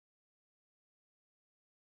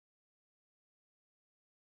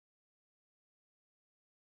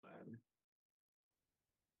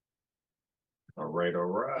All right, all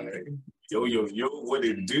right. Yo, yo, yo, what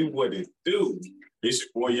it do, what it do? It's your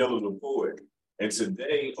boy Yellow the Poet. And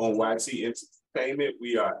today on YT Entertainment,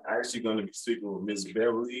 we are actually going to be speaking with Miss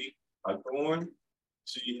Beverly Hawthorne.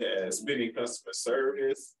 She has been in customer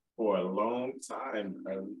service for a long time,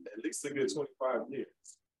 at least a good 25 years.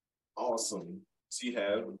 Awesome. She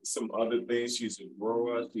has some other things. She's a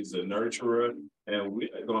grower, she's a nurturer, and we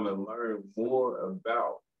are going to learn more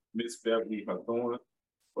about Miss Beverly Hawthorne.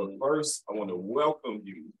 But first, I want to welcome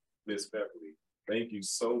you, Miss Beverly. Thank you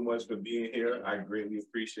so much for being here. I greatly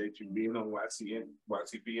appreciate you being on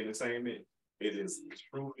YTB Entertainment. It is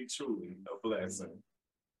truly, truly a blessing.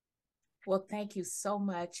 Well, thank you so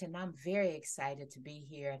much, and I'm very excited to be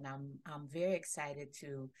here, and I'm very excited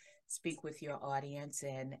to speak with your audience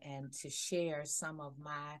and to share some of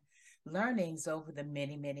my learnings over the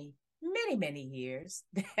many years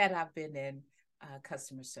that I've been in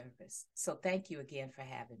customer service. So thank you again for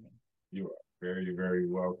having me. You are very, very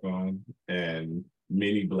welcome, and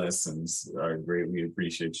many blessings. I greatly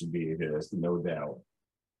appreciate you being here, no doubt.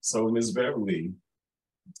 So, Ms. Beverly,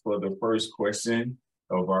 for the first question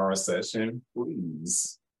of our session,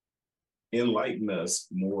 please enlighten us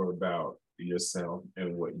more about yourself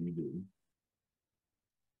and what you do.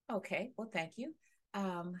 Okay, well, thank you.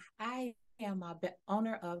 I am a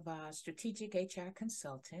owner of Strategic HR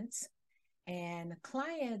Consultants, and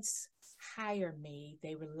clients hire me,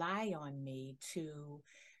 they rely on me to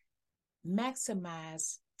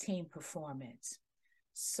maximize team performance.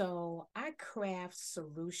 So I craft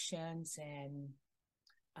solutions and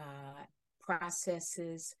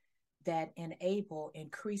processes that enable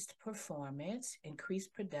increased performance,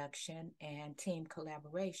 increased production, and team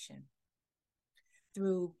collaboration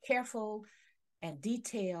through careful and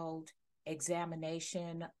detailed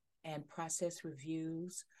examination and process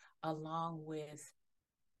reviews, along with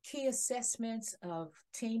key assessments of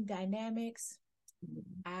team dynamics.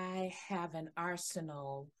 I have an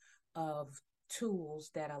arsenal of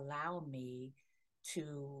tools that allow me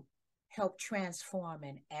to help transform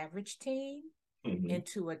an average team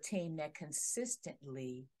into a team that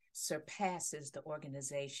consistently surpasses the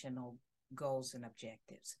organizational goals and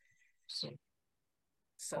objectives.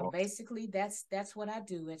 So basically, that's what I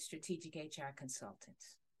do at Strategic HR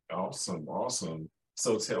Consultants. Awesome, awesome.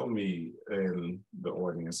 So tell me, and the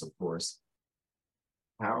audience, of course,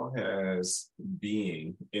 how has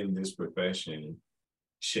being in this profession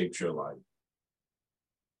shaped your life?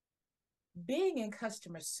 Being in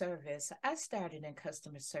customer service, I started in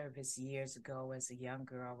customer service years ago as a young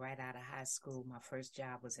girl, right out of high school. My first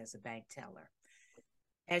job was as a bank teller.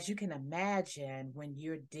 As you can imagine, when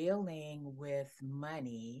you're dealing with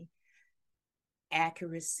money,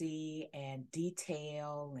 accuracy and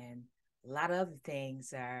detail and a lot of other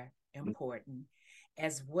things are important,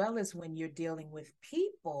 as well as when you're dealing with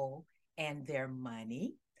people and their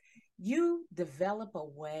money, you develop a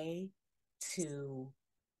way to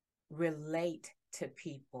relate to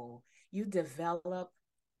people. You develop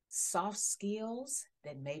soft skills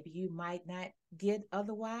that maybe you might not get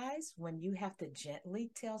otherwise when you have to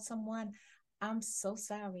gently tell someone, I'm so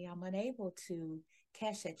sorry, I'm unable to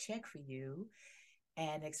cash that check for you,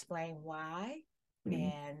 and explain why.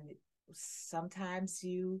 And sometimes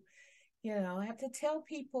you have to tell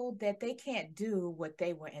people that they can't do what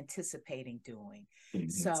they were anticipating doing.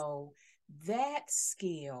 So that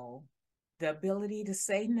skill, the ability to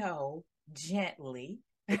say no gently,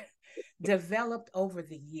 developed over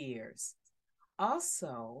the years.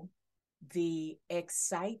 Also, the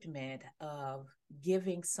excitement of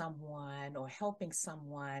giving someone or helping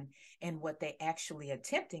someone in what they actually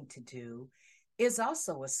attempting to do is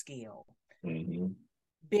also a skill.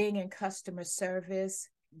 Being in customer service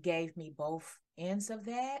gave me both ends of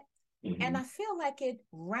that. And I feel like it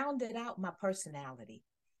rounded out my personality.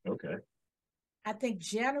 Okay. I think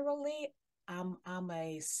generally I'm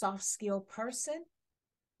a soft skill person,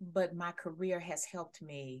 but my career has helped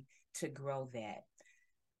me to grow that.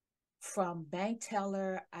 From bank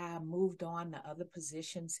teller, I moved on to other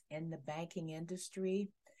positions in the banking industry.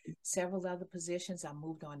 Several other positions, I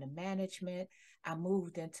moved on to management. I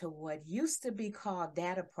moved into what used to be called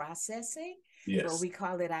data processing, but we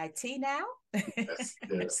call it IT now.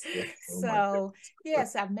 Yes. So,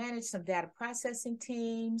 yes, I've managed some data processing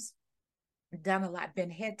teams, done a lot, been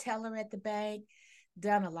head teller at the bank,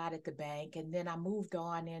 done a lot at the bank. And then I moved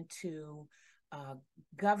on into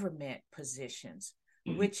government positions,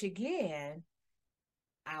 which again,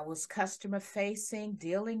 I was customer facing,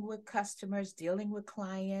 dealing with customers, dealing with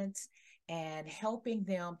clients, and helping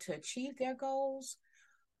them to achieve their goals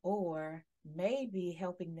or maybe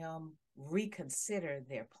helping them reconsider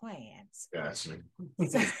their plans. Gotcha.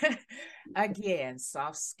 So, again,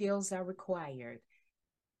 soft skills are required.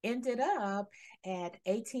 Ended up at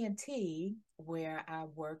AT&T, where I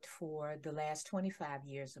worked for the last 25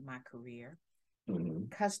 years of my career. Mm-hmm.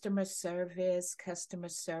 Customer service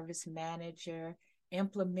manager,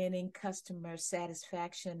 implementing customer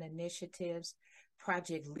satisfaction initiatives,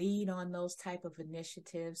 project lead on those type of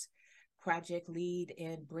initiatives, project lead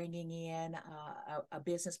in bringing in a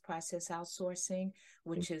business process outsourcing,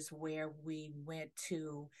 which is where we went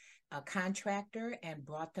to a contractor and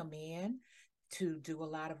brought them in to do a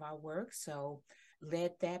lot of our work. So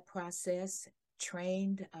led that process,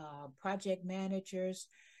 trained project managers,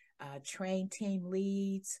 trained team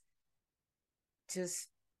leads, just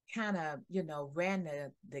kind of, ran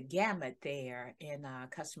the gamut there in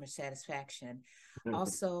customer satisfaction.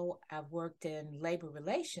 Also, I've worked in labor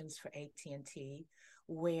relations for AT&T,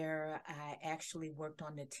 where I actually worked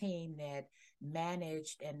on the team that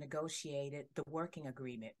managed and negotiated the working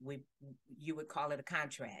agreement. You would call it a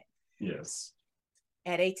contract. Yes.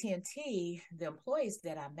 At AT&T, the employees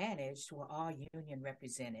that I managed were all union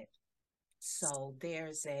represented. So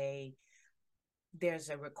there's a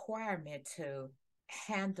requirement to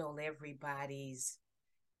handle everybody's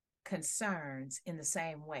concerns in the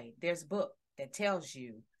same way. There's a book that tells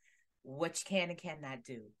you what you can and cannot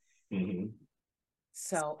do. Mm-hmm.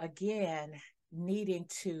 So again, needing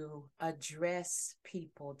to address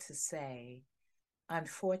people to say,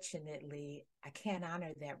 unfortunately, I can't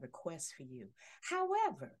honor that request for you.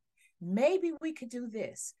 However, maybe we could do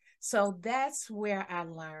this. So that's where I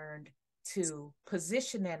learned to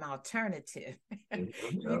position an alternative.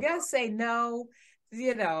 You got to say no,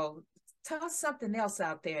 toss something else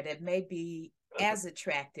out there that may be as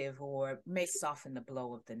attractive or may soften the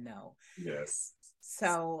blow of the no. Yes.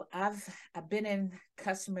 So I've been in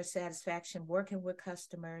customer satisfaction, working with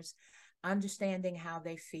customers, understanding how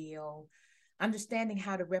they feel, understanding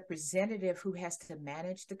how the representative who has to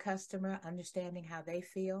manage the customer, understanding how they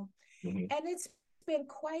feel. Mm-hmm. And it's been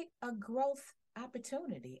quite a growth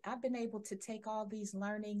opportunity. I've been able to take all these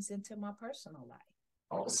learnings into my personal life.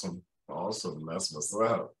 Awesome. That's what's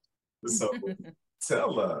up. So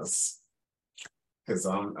tell us, because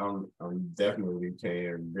I'm definitely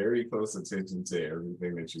paying very close attention to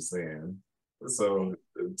everything that you're saying. So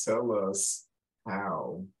tell us,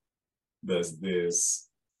 how does this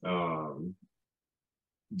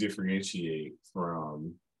differentiate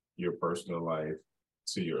from your personal life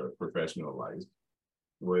to your professional life?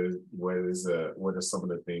 What are some of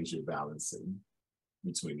the things you're balancing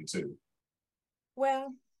between the two?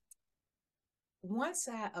 Well, once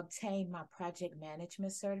I obtained my project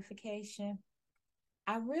management certification,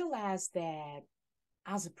 I realized that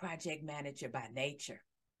I was a project manager by nature.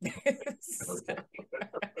 So,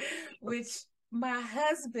 which my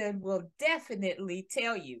husband will definitely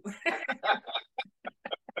tell you.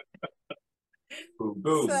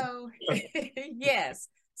 So, yes.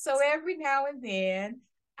 So every now and then,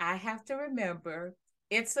 I have to remember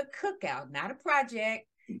it's a cookout, not a project.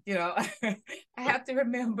 I have to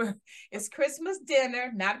remember it's Christmas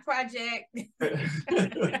dinner, not a project.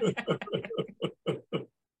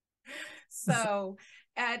 So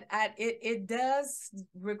it does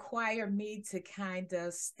require me to kind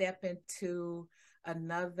of step into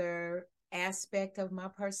another aspect of my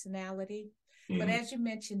personality. But as you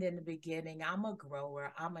mentioned in the beginning, I'm a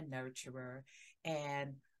grower, I'm a nurturer,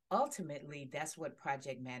 and ultimately that's what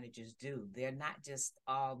project managers do. They're not just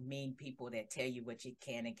all mean people that tell you what you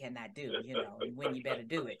can and cannot do, and when you better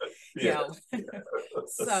do it.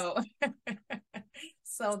 So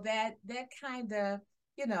so that kind of,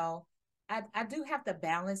 I do have to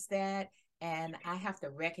balance that, and I have to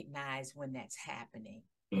recognize when that's happening.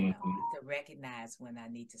 To recognize when I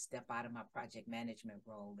need to step out of my project management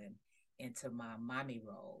role and into my mommy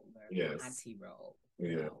role or my auntie role.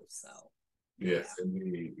 So yes,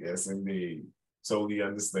 indeed. Yes, indeed. Totally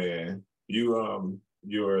understand.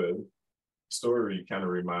 Your story kind of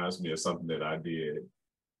reminds me of something that I did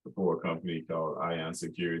for a company called Ion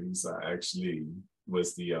Securities. I actually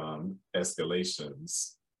was the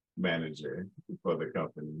escalations manager for the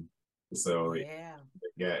company. So it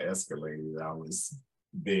got escalated. I was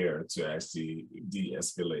there to actually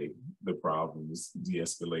de-escalate the problems,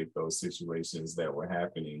 de-escalate those situations that were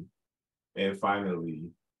happening, and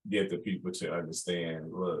finally get the people to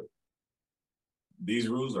understand, look, these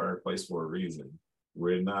rules are in place for a reason.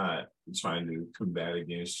 We're not trying to combat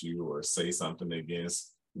against you or say something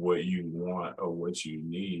against what you want or what you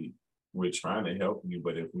need. We're trying to help you,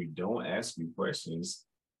 but if we don't ask you questions,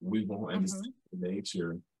 we won't understand the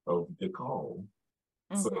nature of the call.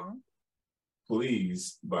 So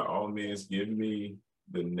please, by all means, give me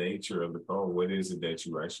the nature of the call. What is it that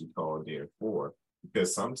you actually called there for?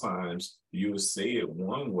 Because sometimes you say it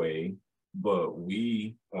one way, but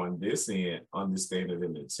we on this end understand it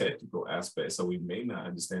in the technical aspect. So we may not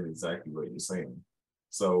understand exactly what you're saying.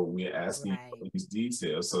 So we're asking for Right. these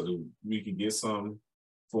details so that we can get some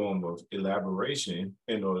form of elaboration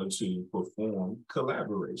in order to perform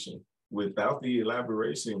collaboration. Without the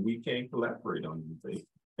elaboration, we can't collaborate on anything.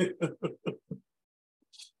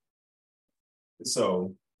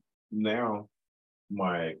 So now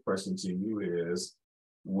my question to you is,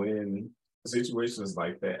 when situations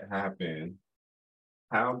like that happen,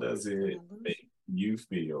 how does Did I it lose make you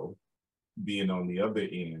feel being on the other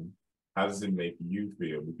end? How does it make you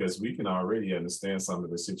feel? Because we can already understand some of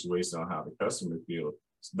the situation on how the customer feel,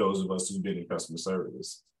 those of us who've been in customer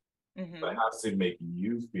service. you? But how does it make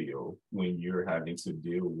you feel when you're having to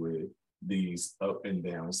deal with these up and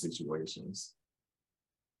down situations?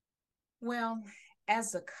 Well,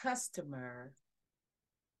 as a customer,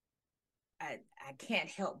 I can't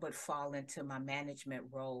help but fall into my management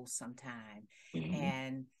role sometime. Mhm.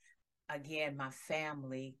 And again, my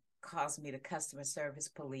family calls me the customer service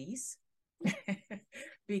police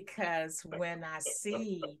because when I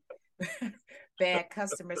see bad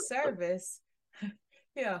customer service,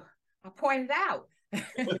 you know, I point it out.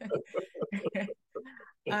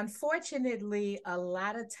 Unfortunately, a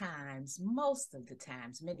lot of times, most of the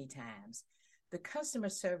times, many times, the customer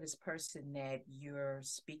service person that you're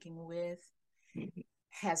speaking with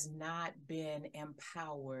has not been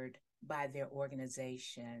empowered by their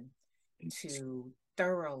organization to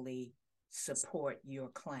thoroughly support your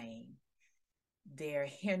claim. They're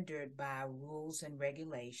hindered by rules and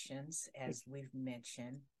regulations, as we've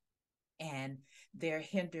mentioned, and they're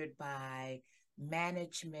hindered by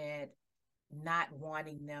management not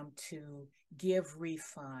wanting them to give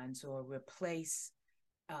refunds or replace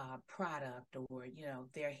product, or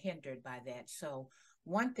they're hindered by that. So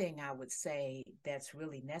one thing I would say that's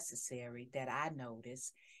really necessary that I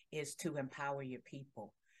notice is to empower your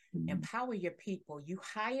people. Mhm. Empower your people. You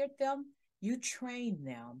hired them, you train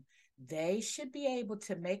them. They should be able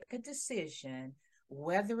to make a decision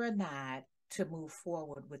whether or not to move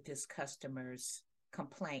forward with this customer's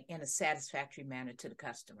complaint in a satisfactory manner to the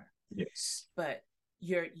customer. Yes. But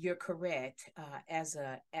you're correct. As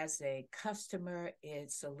a customer,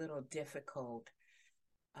 it's a little difficult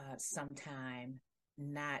sometime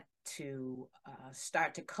not to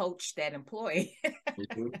start to coach that employee.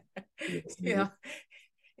 Mhm. Yes. you know,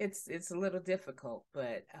 it's a little difficult,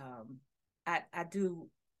 but I do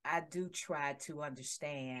try to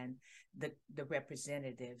understand the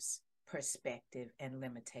representative's perspective and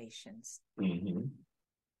limitations. Mhm.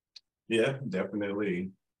 Yeah,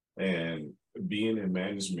 definitely. And being in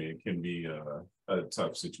management can be a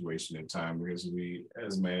tough situation at times because we,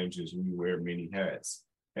 as managers, we wear many hats.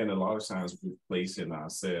 And a lot of times we're placing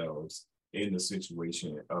ourselves in the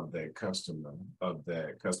situation of that customer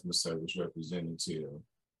service representative.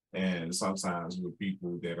 And sometimes with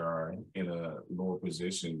people that are in a lower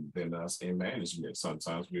position than us in management,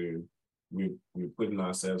 sometimes we're putting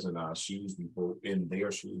ourselves in our shoes before in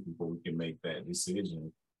their shoes before we can make that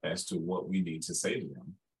decision as to what we need to say to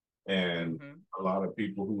them. And Mm-hmm. a lot of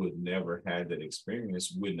people who have never had that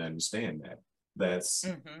experience wouldn't understand that. That's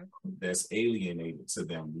Mm-hmm. that's alienated to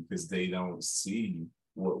them because they don't see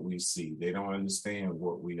what we see. They don't understand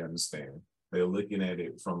what we understand. They're looking at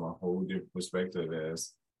it from a whole different perspective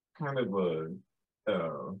as kind of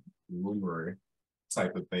a rumor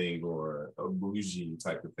type of thing or a bougie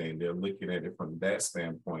type of thing. They're looking at it from that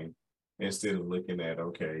standpoint instead of looking at,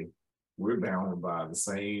 okay, we're bound by the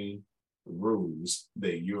same rules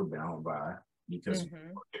that you're bound by because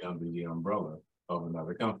Mm-hmm. you're under the umbrella of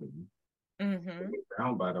another company. Mm-hmm. We're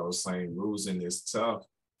bound by those same rules, and it's tough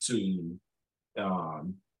to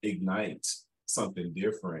ignite something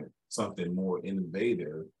different, something more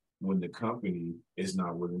innovative when the company is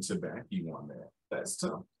not willing to back you on that. That's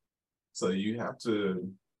tough. So you have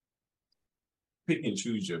to pick and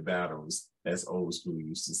choose your battles, as old school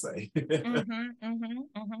used to say. Mm-hmm. Mm-hmm.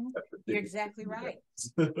 Mm-hmm. You're exactly right.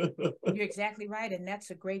 You're exactly right. And that's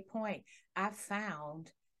a great point. I've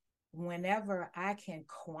found whenever I can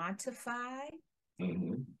quantify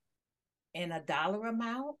Mhm. in a dollar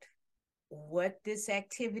amount what this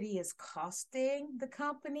activity is costing the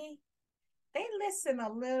company, they listen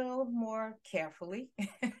a little more carefully.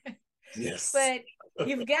 Yes. But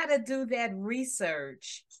you've got to do that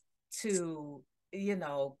research to,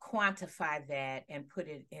 quantify that and put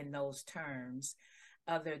it in those terms.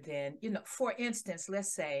 Other than, for instance,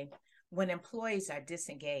 let's say when employees are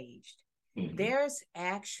disengaged, Mhm. there's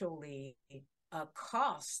actually a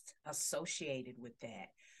cost associated with that.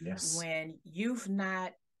 Yes. When you've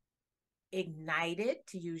not ignited,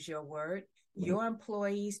 to use your word, your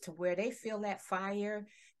employees to where they feel that fire,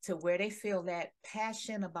 to where they feel that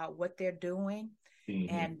passion about what they're doing,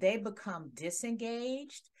 and they become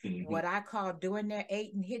disengaged, what I call doing their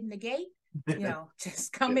eight and hitting the gate,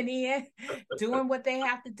 just coming in, doing what they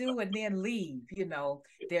have to do, and then leave.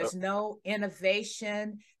 There's no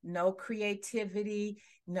innovation, no creativity,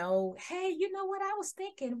 no, hey, you know what I was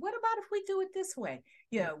thinking? What about if we do it this way?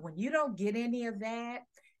 When you don't get any of that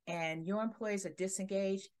and your employees are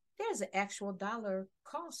disengaged, there's an actual dollar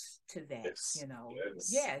cost to that. Yes.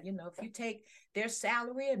 Yes. Yeah, if you take their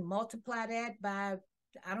salary and multiply that by,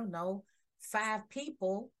 I don't know, 5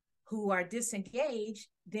 people who are disengaged,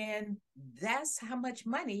 then that's how much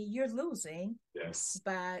money you're losing. Yes.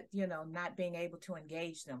 By not being able to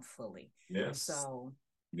engage them fully. Yes. So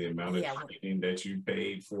the amount of training that you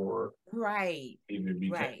paid for, right, even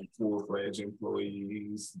became full-fledged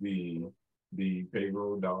employees, the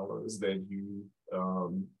payroll dollars that you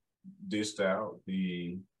dished out,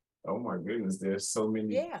 oh my goodness, there's so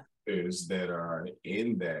many factors that are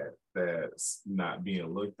in that's not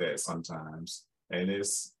being looked at sometimes. And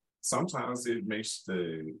sometimes it makes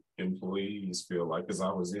the employees feel like, because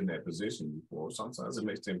I was in that position before, sometimes it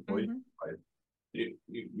makes the employee like,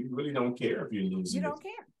 you really don't care if you're losing. You don't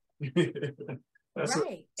care.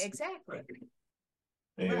 Right, exactly.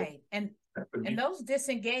 Right. And those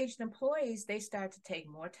disengaged employees, they start to take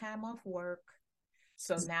more time off work.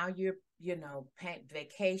 So now you're, paying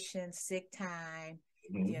vacation, sick time,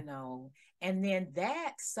 and then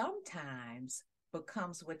that sometimes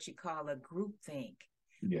becomes what you call a group think,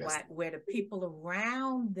 where the people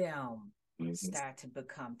around them start to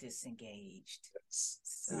become disengaged.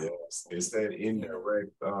 So, yes, it's that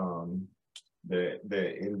indirect, that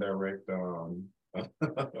indirect,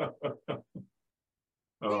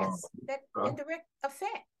 yes, that indirect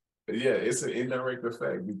effect. Yeah, it's an indirect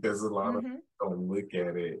effect because a lot of people don't look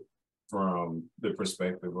at it from the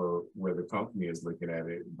perspective of where the company is looking at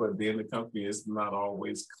it, but then the company is not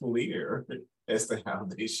always clear as to how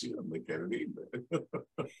they should look at it either.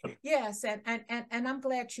 Yes, and I'm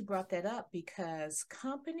glad you brought that up, because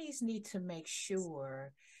companies need to make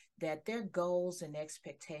sure that their goals and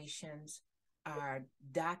expectations are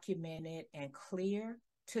documented and clear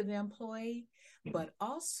to the employee, but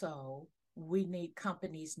also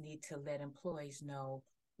companies need to let employees know,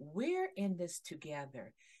 we're in this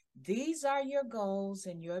together. These are your goals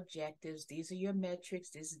and your objectives. These are your metrics.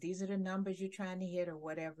 These are the numbers you're trying to hit, or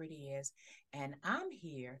whatever it is. And I'm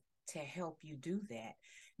here to help you do that.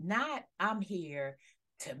 Not, I'm here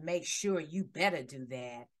to make sure you better do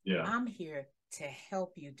that. Yeah. I'm here to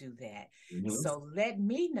help you do that. So let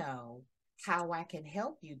me know how I can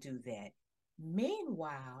help you do that.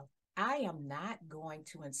 Meanwhile, I am not going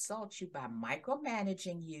to insult you by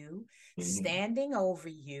micromanaging you, standing over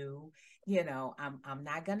you. I'm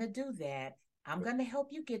not going to do that. I'm going to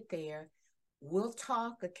help you get there. We'll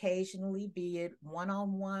talk occasionally, be it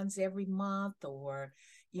one-on-ones every month, or,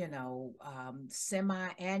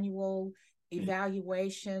 semi-annual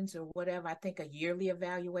evaluations or whatever. I think a yearly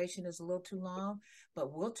evaluation is a little too long,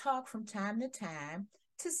 but we'll talk from time to time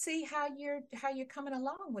to see how you're coming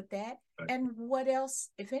along with that, and what else,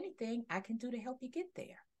 if anything, I can do to help you get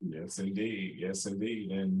there. Yes, indeed. Yes,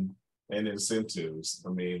 indeed. And incentives. I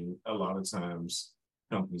mean, a lot of times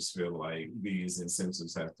companies feel like these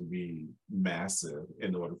incentives have to be massive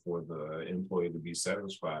in order for the employee to be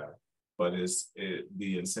satisfied. But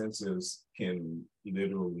the incentives can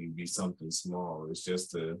literally be something small. It's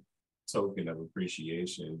just a token of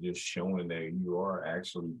appreciation, just showing that you are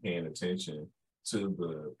actually paying attention to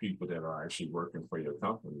the people that are actually working for your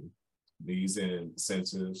company. These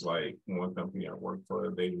incentives, like one company I worked for,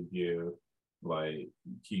 they would give like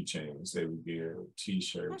keychains, they would give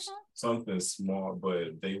t-shirts, something small,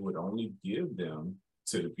 but they would only give them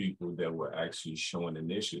to the people that were actually showing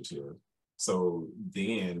initiative. So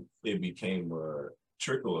then it became a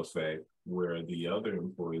trickle effect where the other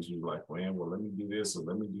employees were like, man, well, let me do this or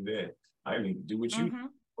let me do that. I need to do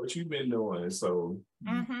what you've been doing. So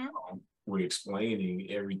we're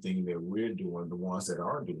explaining everything that we're doing, the ones that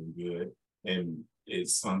are doing good, and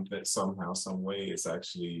it's something somehow, some way, it's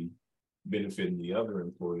actually benefiting the other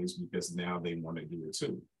employees because now they want to do it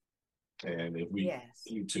too. And if we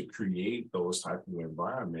continue to create those type of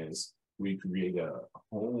environments, we create a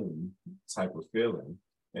home type of feeling.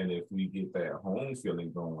 And if we get that home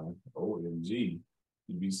feeling going, OMG,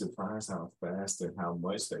 you'd be surprised how fast and how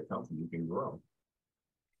much that company can grow.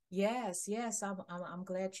 Yes, I'm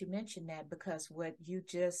glad you mentioned that, because what you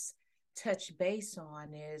just touched base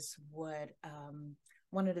on is what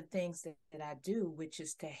one of the things that I do, which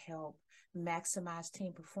is to help maximize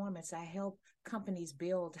team performance. I help companies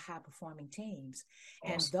build high performing teams.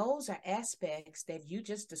 Awesome. And those are aspects that you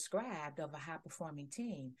just described of a high performing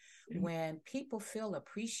team. Mm-hmm. When people feel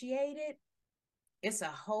appreciated, it's a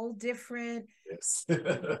whole different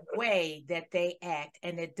way that they act.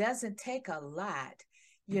 And it doesn't take a lot.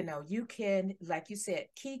 You know, you can, like you said,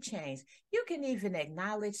 key change. You can even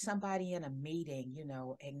acknowledge somebody in a meeting, you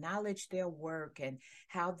know, acknowledge their work and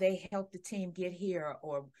how they helped the team get here,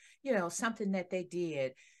 or, you know, something that they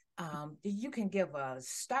did. You can give a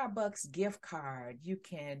Starbucks gift card. You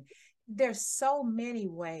can, there's so many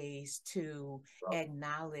ways to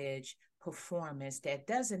acknowledge performance that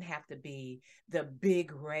doesn't have to be the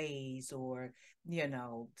big raise or, you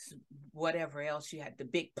know, whatever else you had, the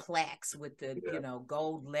big plaques with the, you know,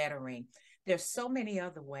 gold lettering. There's so many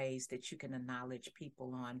other ways that you can acknowledge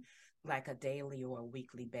people on like a daily or a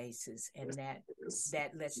weekly basis. And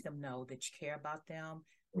that lets them know that you care about them.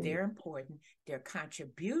 They're important. Their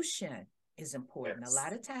contribution is important. A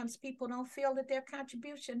lot of times people don't feel that their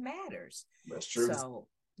contribution matters. That's true. So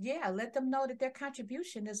yeah, let them know that their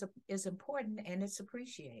contribution is important and it's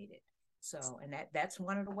appreciated. So, and that's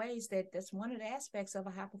one of the ways that's one of the aspects of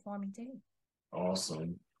a high performing team.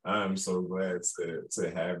 Awesome. I'm so glad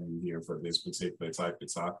to have you here for this particular type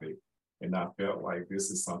of topic. And I felt like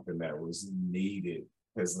this is something that was needed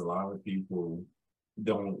because a lot of people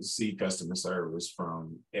don't see customer service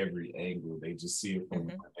from every angle. They just see it from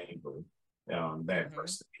one angle. That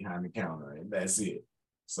person behind the counter, and that's it.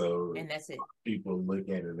 So and that's it. People look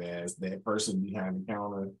at it as that person behind the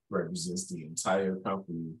counter represents the entire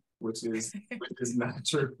company, which is not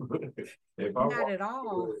true. If I not at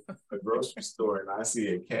all. A grocery store and I see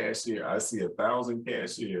a cashier, I see 1,000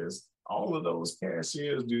 cashiers. All of those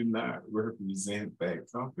cashiers do not represent that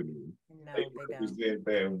company. No, they represent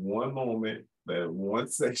that one moment, that one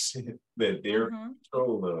section that they're in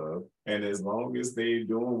control of. And as long as they're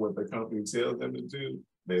doing what the company tells them to do,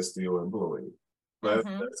 they're still employed. But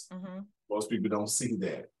most people don't see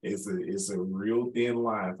that. It's a real thin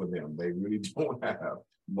line for them. They really don't have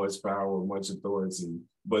much power, much authority,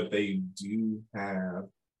 but they do have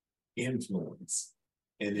influence.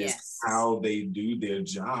 And it's how they do their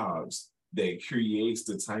jobs that creates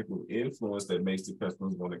the type of influence that makes the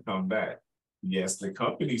customers want to come back. Yes, the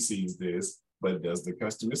company sees this, but does the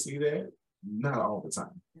customer see that? Not all the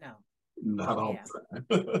time. No. Not all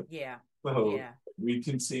the time. So we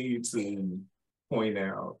continue to point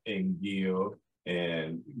out and give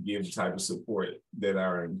the type of support that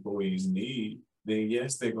our employees need, then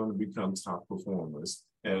yes, they're going to become top performers.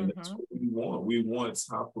 And that's what we want. We want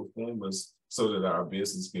top performers so that our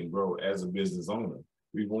business can grow as a business owner.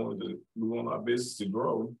 We want our business to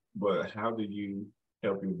grow, but how do you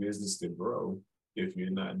help your business to grow if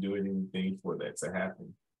you're not doing anything for that to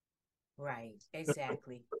happen? Right,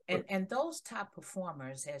 exactly. and those top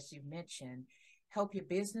performers, as you mentioned, help your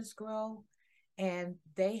business grow, and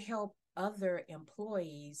they help other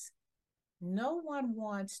employees. No one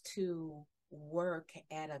wants to work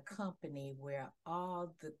at a company where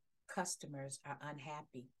all the customers are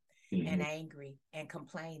unhappy and angry and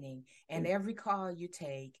complaining, and every call you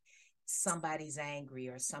take, somebody's angry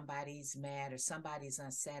or somebody's mad or somebody's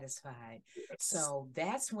unsatisfied. So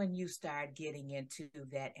that's when you start getting into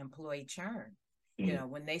that employee churn. You know,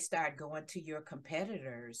 when they start going to your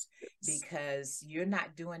competitors because you're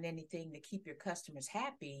not doing anything to keep your customers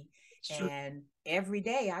happy. And every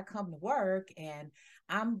day I come to work and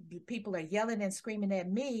people are yelling and screaming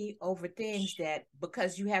at me over things that,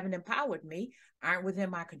 because you haven't empowered me, aren't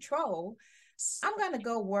within my control. I'm going to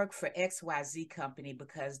go work for XYZ company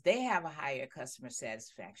because they have a higher customer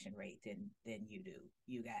satisfaction rate than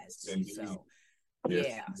you guys do. Indeed. So,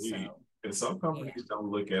 So. And some companies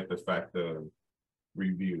don't look at the fact of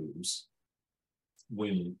reviews.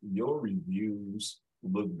 When your reviews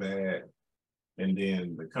look bad and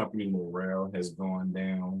then the company morale has gone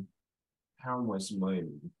down, how much money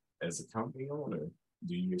as a company owner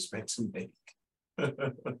do you expect to make?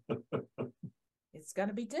 It's going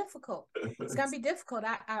to be difficult. It's going to be difficult.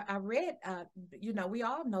 I read, you know, we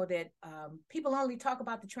all know that people only talk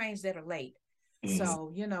about the trains that are late.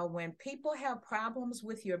 So, you know, when people have problems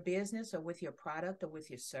with your business or with your product or with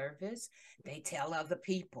your service, they tell other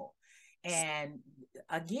people. And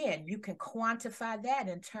again, you can quantify that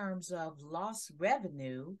in terms of lost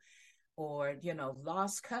revenue or, you know,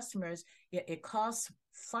 lost customers. It costs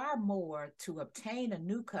far more to obtain a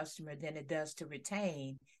new customer than it does to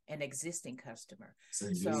retain an existing customer.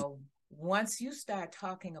 So once you start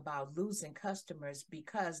talking about losing customers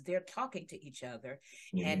because they're talking to each other,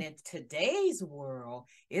 and in today's world,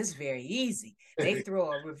 it's very easy. They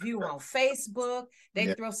throw a review on Facebook,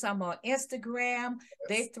 they throw some on Instagram,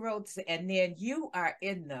 they throw, and then you are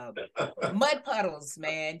in the mud puddles,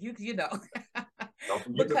 man. You know,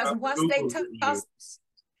 because once they toss,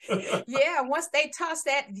 yeah, once they toss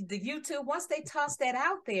that the YouTube, once they toss that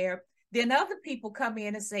out there, then other people come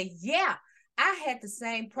in and say, yeah, I had the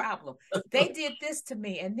same problem. They did this to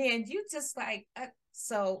me. And then you just like,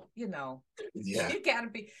 so, you know, you gotta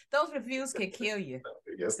be, those reviews can kill you.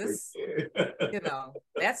 Yes, this, you know,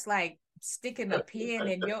 that's like sticking a pin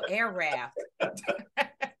in your air raft.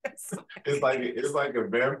 It's like a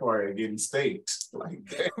vampire getting staked. Like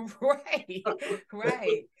that.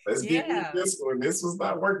 Right. Let's get rid of this one. This was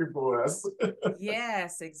not working for us.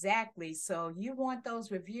 Yes, exactly. So you want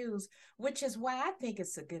those reviews, which is why I think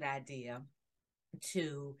it's a good idea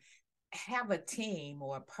to have a team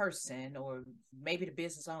or a person or maybe the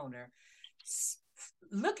business owner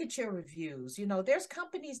look at your reviews. You know, there's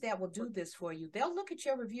companies that will do this for you. They'll look at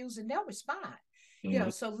your reviews and they'll respond. You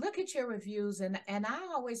know, so look at your reviews, and I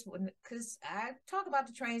always, because I talk about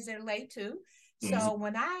the trains that are late too. So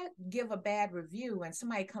when I give a bad review and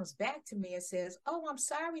somebody comes back to me and says, "Oh, I'm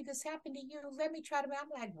sorry this happened to you. Let me try to," I'm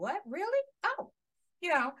like, "What? Really? Oh, you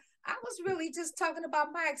know, I was really just talking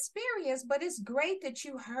about my experience, but it's great that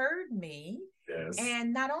you heard me. Yes.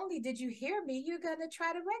 And not only did you hear me, you're going to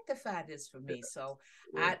try to rectify this for me." So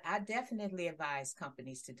I definitely advise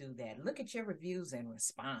companies to do that. Look at your reviews and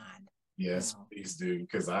respond. Yes, please do.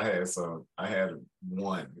 Because I had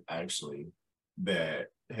one actually that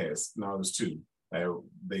has, no, it was two.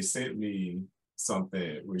 They sent me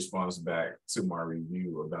something response back to my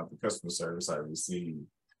review about the customer service I received,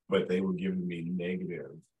 but they were giving me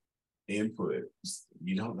negative input.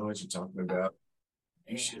 You don't know what you're talking about.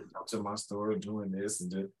 You should come to my store doing this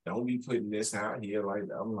and don't be putting this out here like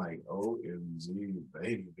that. I'm like, OMG,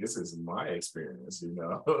 baby, this is my experience, you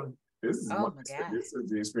know. This is this is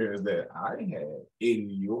the experience that I had in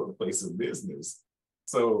your place of business.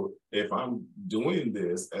 So if I'm doing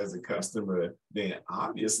this as a customer, then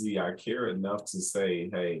obviously I care enough to say,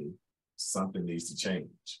 hey, something needs to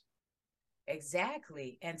change.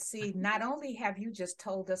 Exactly. And see, not only have you just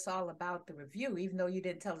told us all about the review, even though you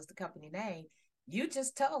didn't tell us the company name, you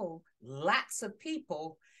just told lots of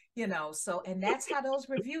people, you know, so, and that's how those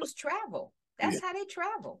reviews travel. That's how they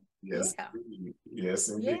travel. Yes. Yeah. Yes,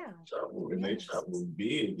 and they travel, and they travel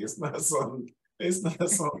big. It's not something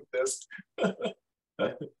that's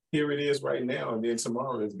here it is right now, and then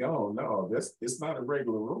tomorrow it's gone. No, it's not a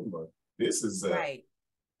regular rumor. This is a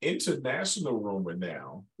international rumor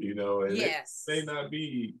now, you know, and it may not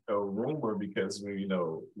be a rumor because, you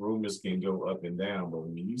know, rumors can go up and down, but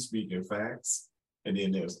when you speak in facts, and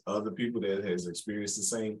then there's other people that has experienced the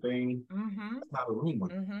same thing, that's not a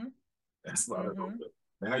rumor. That's not a rumor.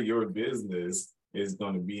 Now your business is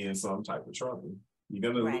going to be in some type of trouble.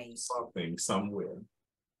 You're going to lose something somewhere.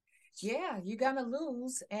 Yeah, you're going to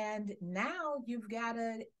lose. And now you've got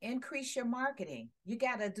to increase your marketing. You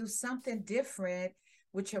got to do something different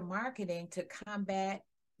with your marketing to combat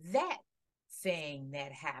that thing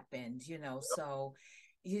that happened, you know. So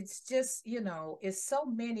it's just, you know, it's so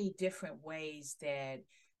many different ways that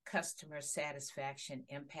customer satisfaction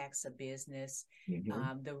impacts a business,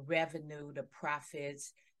 the revenue, the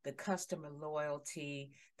profits, the customer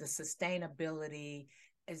loyalty, the sustainability.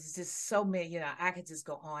 It's just so many, you know, I could just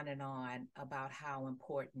go on and on about how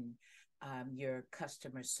important your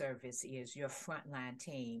customer service is, your frontline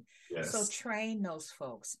team. So train those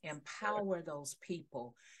folks, empower those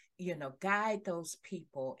people, you know, guide those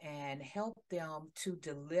people and help them to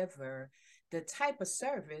deliver the type of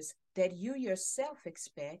service that you yourself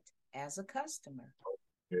expect as a customer.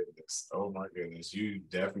 Goodness. Oh my goodness. You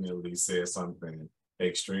definitely said something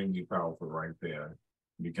extremely powerful right there,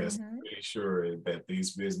 because make sure that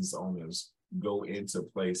these business owners go into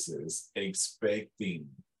places expecting,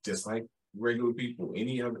 just like regular people,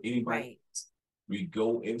 anybody, we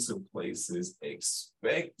go into places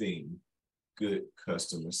expecting good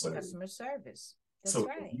customer service. Customer service. That's so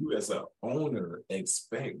if you as an owner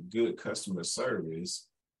expect good customer service,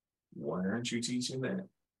 why aren't you teaching that?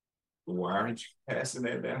 Why aren't you passing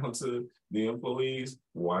that down to the employees?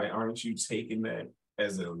 Why aren't you taking that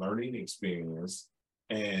as a learning experience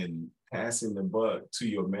and passing the buck to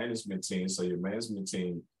your management team so your management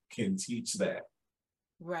team can teach that?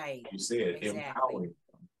 Right. You said empowering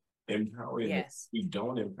them. Yes. If we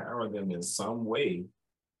don't empower them in some way,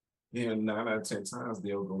 then 9 out of 10 times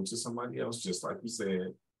they'll go to somebody else, just like you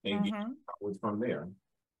said, and get powered from there.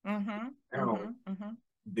 Now,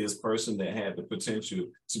 this person that had the potential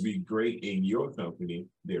to be great in your company,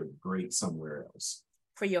 they're great somewhere else.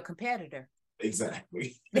 For your competitor.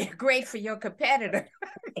 Exactly. They're great for your competitor.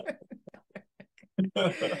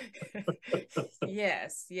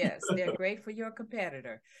 Yes, they're great for your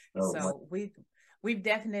competitor. Oh, so we've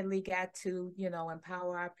definitely got to,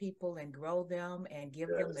 empower our people and grow them and give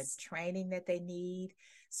them the training that they need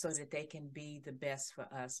so that they can be the best for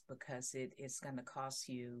us, because it's going to cost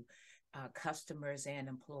you customers and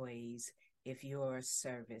employees if your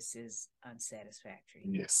service is unsatisfactory.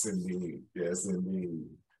 Yes, indeed. Yes, indeed.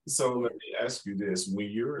 So let me ask you this: when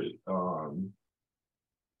you're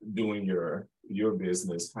doing your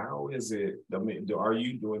business, how is it? I mean, are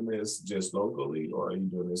you doing this just locally, or are you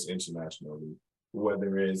doing this internationally?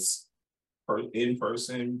 Whether it's in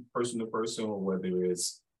person, person to person, or whether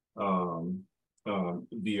it's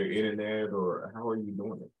via internet, or how are you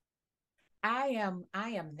doing it? I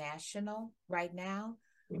am national right now,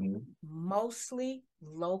 mostly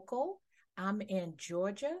local. I'm in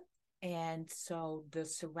Georgia, and so the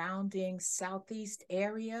surrounding southeast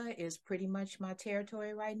area is pretty much my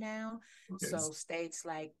territory right now. Okay. So states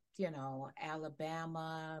like,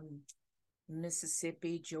 Alabama,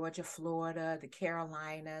 Mississippi, Georgia, Florida, the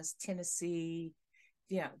Carolinas, Tennessee,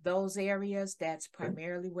 those areas, that's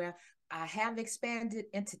primarily where I have expanded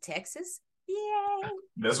into Texas. Yay!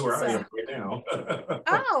 That's where I am right now.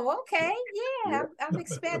 Oh, okay. Yeah, I've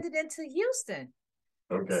expanded into Houston.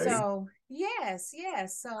 Okay. So yes.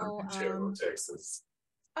 So Texas.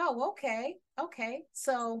 Oh, okay.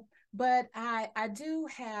 So, but I do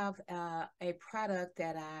have a product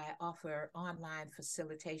that I offer online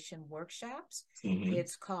facilitation workshops.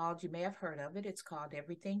 It's called, you may have heard of it, it's called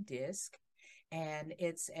Everything Disc, and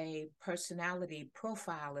it's a personality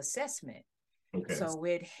profile assessment. Okay. So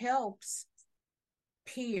it helps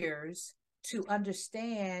peers to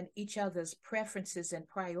understand each other's preferences and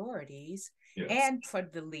priorities, and for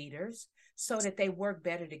the leaders, so that they work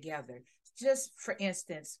better together. Just for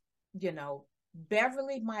instance,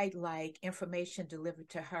 Beverly might like information delivered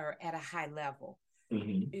to her at a high level.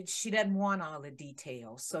 She doesn't want all the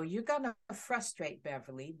details. So you're going to frustrate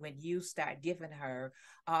Beverly when you start giving her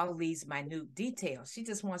all these minute details. She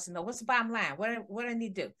just wants to know, what's the bottom line? What I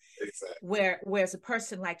need to do? Exactly. Whereas a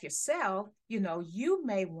person like yourself, you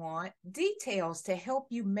may want details to help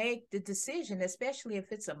you make the decision, especially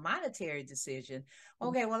if it's a monetary decision.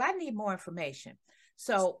 Okay, well, I need more information.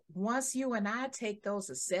 So once you and I take those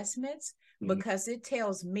assessments, because it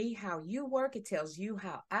tells me how you work, it tells you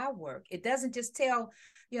how I work. It doesn't just tell,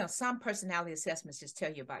 some personality assessments just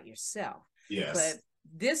tell you about yourself. Yes. But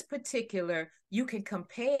this particular, you can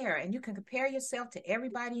compare, and you can compare yourself to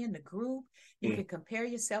everybody in the group. You can compare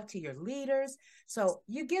yourself to your leaders. So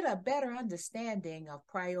you get a better understanding of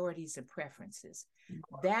priorities and preferences.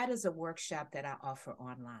 That is a workshop that I offer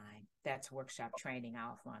online. That's workshop training I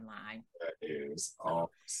offer online. That is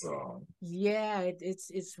awesome. Yeah,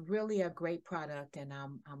 it's really a great product, and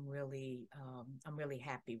I'm really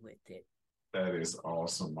happy with it. That is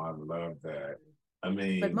awesome. I love that. I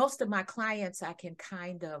mean, but most of my clients, I can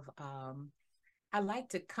kind of I like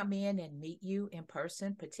to come in and meet you in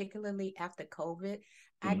person, particularly after COVID.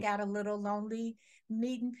 I got a little lonely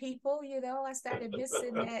meeting people, I started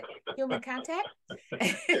missing that human contact.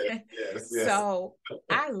 Yes. So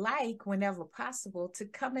I like, whenever possible, to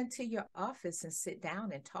come into your office and sit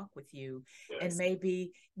down and talk with you, and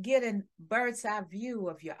maybe get a bird's eye view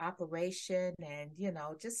of your operation, and,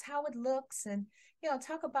 just how it looks, and,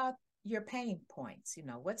 talk about your pain points,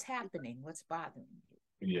 what's happening, what's bothering you.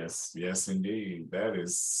 Yes, indeed. That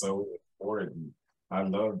is so important. I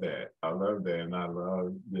love that. And I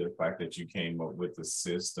love the fact that you came up with the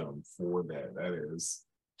system for that. That is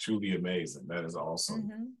truly amazing. That is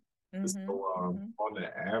awesome. So, on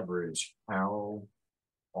the average, how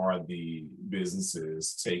are the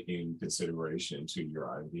businesses taking consideration to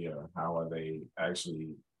your idea? How are they actually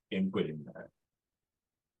inputting that?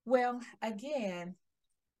 Well, again,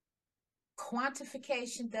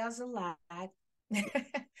 quantification does a lot.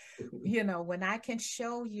 When I can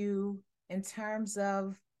show you in terms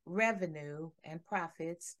of revenue and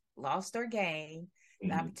profits, lost or gained,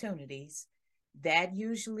 the opportunities,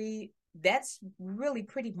 that's really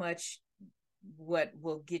pretty much what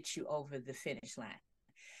will get you over the finish line.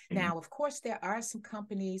 Now, of course, there are some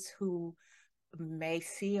companies who may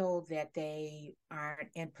feel that they aren't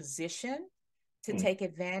in position to take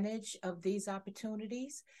advantage of these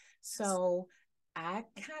opportunities. So I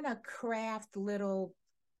kind of craft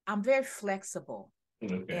I'm very flexible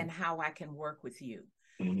in how I can work with you.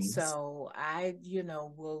 So I,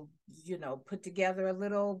 will, put together a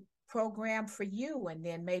little program for you, and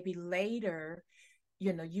then maybe later,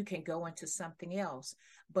 you can go into something else.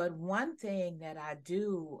 But one thing that I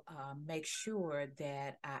do make sure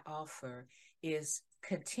that I offer is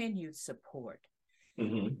continued support.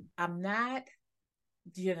 Mm-hmm. I'm not,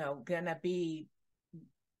 gonna be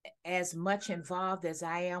as much involved as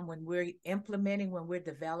I am when we're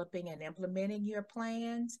developing and implementing your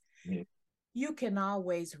plans. Mm-hmm. You can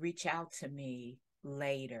always reach out to me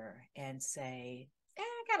later and say,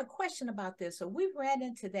 I got a question about this, or we ran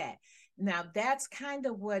into that. Now, that's kind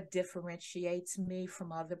of what differentiates me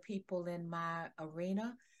from other people in my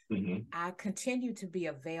arena. Mm-hmm. I continue to be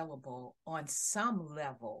available on some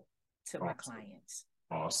level to my Awesome. clients.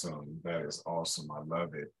 Awesome. That is awesome. I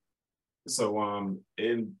love it. So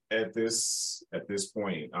in at this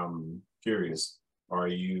point, I'm curious, are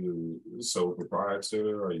you sole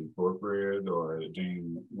proprietor, are you corporate, or do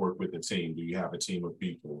you work with a team? Do you have a team of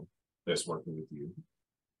people that's working with you?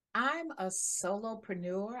 I'm a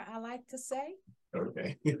solopreneur, I like to say.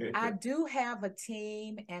 Okay. I do have a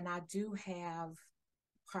team and I do have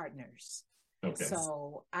partners. Okay.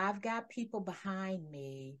 So I've got people behind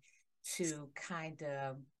me to kind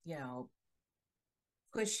of,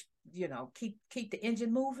 push, keep the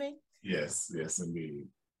engine moving. Yes, yes, indeed.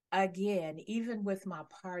 Again, even with my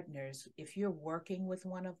partners, if you're working with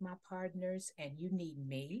one of my partners and you need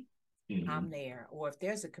me, Mm-hmm. I'm there. Or if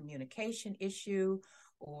there's a communication issue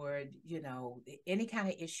or, any kind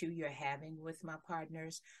of issue you're having with my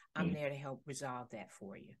partners, I'm there to help resolve that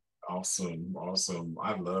for you. Awesome, awesome.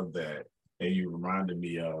 I love that. And you reminded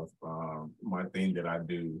me of my thing that I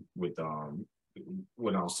do with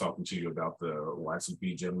when I was talking to you about the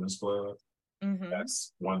YCP Gentlemen's Club. Mm-hmm.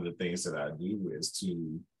 That's one of the things that I do is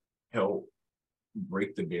to help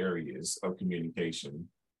break the barriers of communication.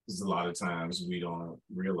 Because a lot of times we don't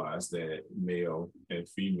realize that male and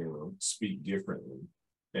female speak differently.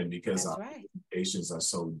 And because That's our right. communications are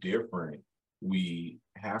so different, we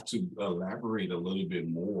have to elaborate a little bit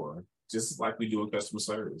more, just like we do in customer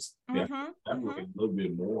service. We have to Mm-hmm. elaborate Mm-hmm. a little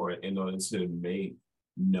bit more in order to make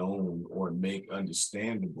known or make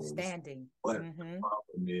understandable Standing. what the Mm-hmm.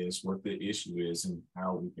 problem is, what the issue is, and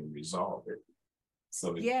how we can resolve it.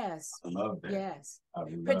 So Yes. I love that. Yes. I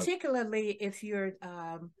love. Particularly if you're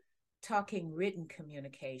talking written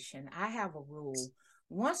communication. I have a rule.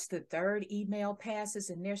 Once the third email passes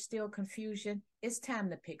and there's still confusion, it's time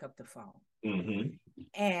to pick up the phone. Mm-hmm.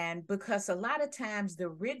 And because a lot of times the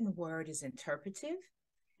written word is interpretive,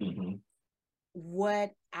 Mm-hmm.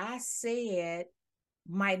 what I said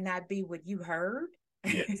might not be what you heard.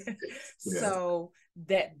 Yes. Yes. So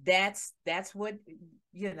that's what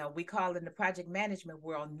we call in the project management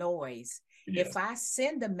world noise. Yes. If I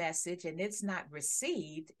send a message and it's not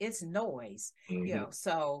received, it's noise. Mm-hmm.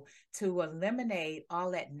 So to eliminate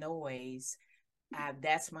all that noise,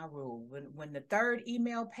 that's my rule. When the third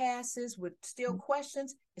email passes with still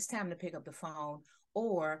questions, it's time to pick up the phone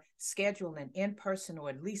or schedule an in-person or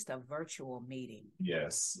at least a virtual meeting.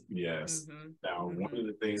 Yes. Yes. Mm-hmm. Now, one Mm-hmm. of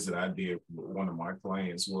the things that I did with one of my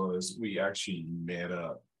clients was we actually met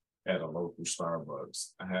up at a local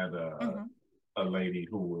Starbucks. I had Mm-hmm. a lady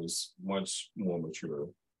who was much more mature,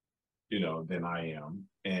 than I am,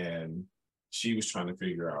 and she was trying to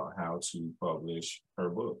figure out how to publish her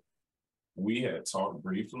book. We had talked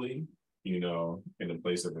briefly, in a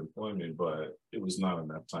place of employment, but it was not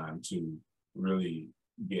enough time to really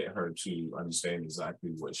get her to understand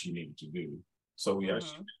exactly what she needed to do. So we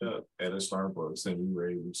actually Mm-hmm. met up at a Starbucks and we were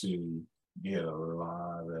able to get a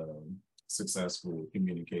lot of successful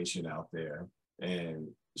communication out there. And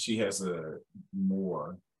she has a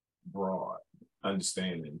more broad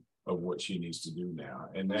understanding of what she needs to do now.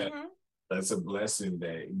 And Mm-hmm. that's a blessing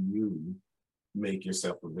that you make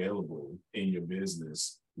yourself available in your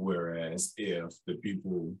business. Whereas if the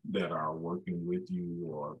people that are working with you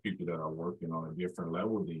or people that are working on a different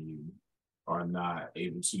level than you are not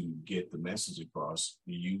able to get the message across,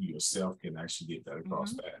 you yourself can actually get that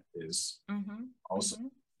across. Mm-hmm. That is Mm-hmm. also Mm-hmm.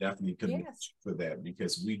 definitely commend Yes. you for that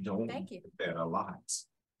because we don't Thank you. get that a lot.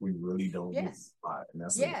 We really don't get Yes. a lot. And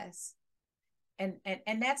that's Yes.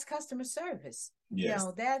 And that's customer service. yes.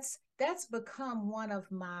 That's become one of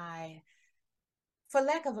my, for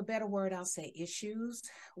lack of a better word, I'll say issues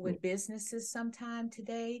with businesses sometime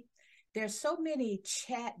today. There's so many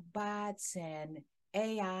chat bots and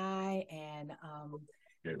AI and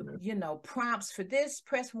prompts for this,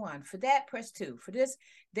 press one, for that, press two, for this.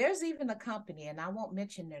 There's even a company, and I won't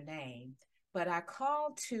mention their name, but I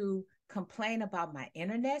called to complain about my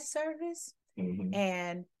internet service, Mm-hmm.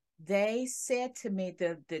 and they said to me,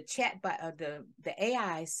 the chat bot, the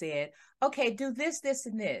AI said, okay, do this, this,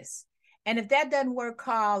 and this. And if that doesn't work,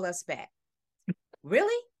 call us back.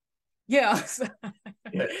 Really? Yeah.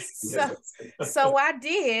 Yes, So, yes. so I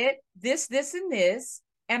did this, and this,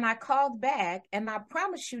 and I called back, and I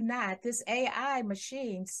promise you not, this AI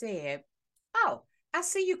machine said, "Oh, I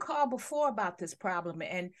see you called before about this problem,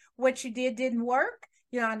 and what you did didn't work."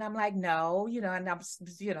 And I'm like, "No," and I'm,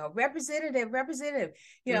 representative.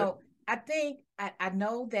 Yeah. I think I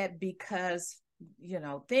know that because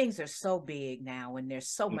things are so big now, and there's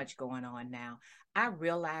so much going on now. I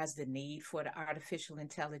realize the need for the artificial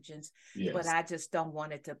intelligence, but Yes. I just don't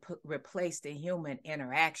want it to replace the human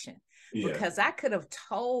interaction, Yes. because I could have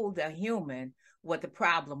told a human what the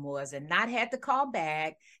problem was and not had to call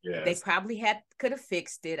back. They Yes. probably could have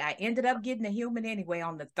fixed it. I ended up getting a human anyway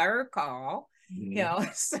on the third call.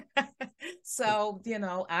 Mhm. So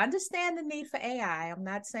I understand the need for AI. I'm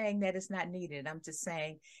not saying that it's not needed. I'm just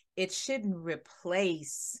saying it shouldn't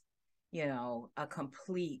replace a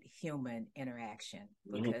complete human interaction,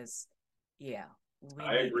 Mhm. because yeah, we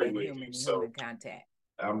I need agree that with you. human to So human contact.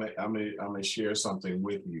 I'm gonna share something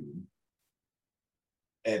with you.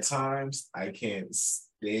 At times, I can't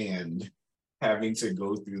stand having to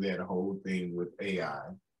go through that whole thing with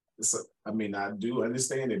AI. So, I mean, I do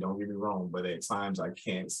understand it, don't get me wrong, but at times I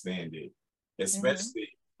can't stand it, Mm-hmm. especially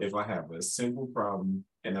if I have a simple problem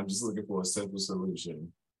and I'm just looking for a simple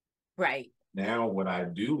solution. Right. Now, what I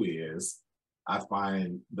do is I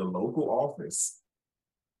find the local office.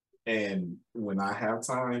 And when I have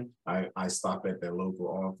time, I stop at their local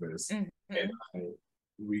office and Mm-hmm. I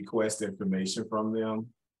request information from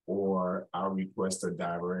them, or I request a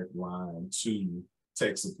direct line to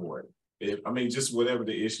tech support. I mean, just whatever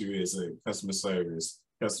the issue is, customer service,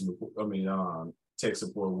 tech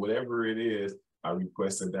support, whatever it is, I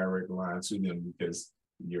request a direct line to them, because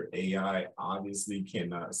your AI obviously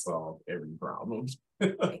cannot solve every problem.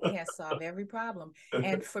 It can't solve every problem.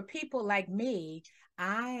 And for people like me,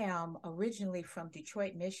 I am originally from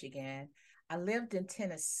Detroit, Michigan. I lived in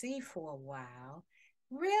Tennessee for a while.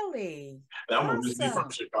 Really? I'm originally from Awesome.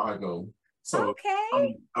 Chicago, so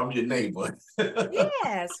Okay. I'm your neighbor.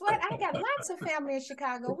 Yes. What, I got lots of family in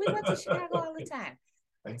Chicago. We went to Chicago all the time.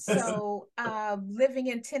 So, living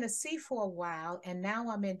in Tennessee for a while, and now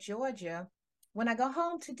I'm in Georgia. When I go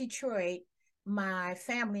home to Detroit, my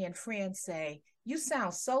family and friends say, "You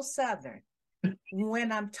sound so Southern."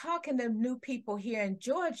 When I'm talking to new people here in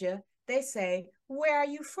Georgia, they say, "Where are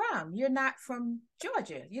you from? You're not from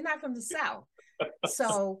Georgia. You're not from the South."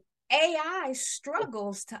 So AI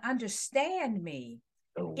struggles to understand me.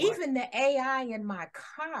 Oh wow. Even the AI in my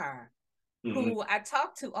car, Mhm. who I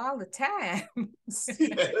talk to all the time,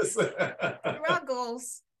 Yes.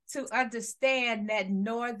 struggles to understand that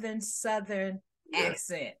northern southern Yes.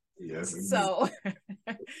 accent. Yes, indeed. So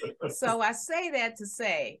so I say that to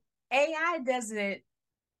say AI doesn't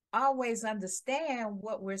always understand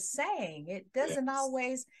what we're saying. It doesn't Yes.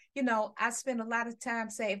 always, I spend a lot of time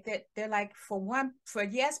saying that they're like, for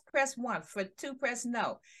yes, press one, for two, press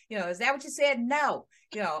no. Is that what you said? No.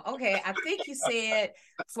 Okay, I think you said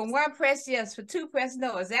for one, press yes, for two, press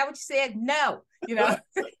no. Is that what you said? No.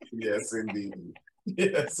 Yes, indeed.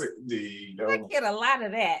 Yes, indeed. I Oh, get a lot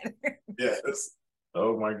of that. yes.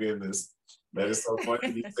 Oh my goodness. That is so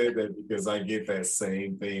funny you said that, because I get that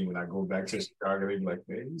same thing when I go back to Chicago. They be like,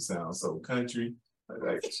 "Man, you sound so country." I'm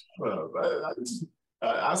like, shut up.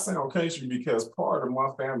 I sound country because part of my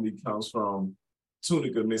family comes from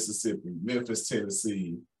Tunica, Mississippi, Memphis,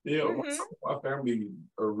 Tennessee. Mm-hmm. Some of my family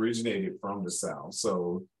originated from the South.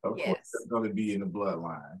 So, of course, Yes. that's going to be in the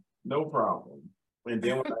bloodline. No problem. And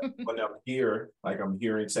then when I'm here, like I'm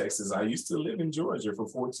here in Texas, I used to live in Georgia for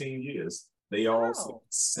 14 years. They all said Oh.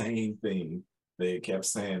 the same thing. They kept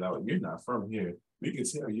saying, "Oh, you're not from here. We can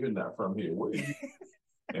tell you're not from here. Where are you?"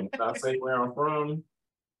 And when I say where I'm from,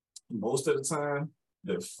 most of the time,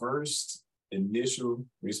 the first initial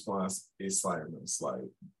response is silence, like,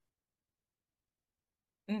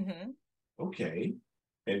 Mm-hmm. okay.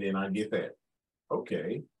 And then I get that,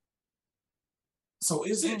 okay. So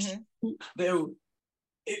is it Mm-hmm. that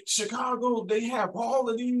in Chicago they have all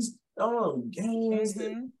of these gangs?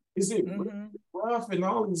 Mm-hmm. Is it Mm-hmm. rough and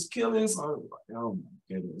all these killings? Oh, oh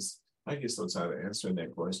my goodness. I get so tired of answering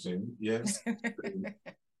that question. Yes.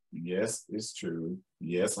 Yes, it's true.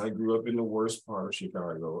 Yes, I grew up in the worst part of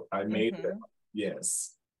Chicago. I made that. Mm-hmm.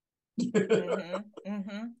 Yes. Mm-hmm. Mm-hmm.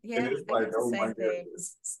 And Yeah, it's I like, get the oh my same thing.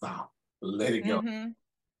 goodness, stop, let it go. Mm-hmm.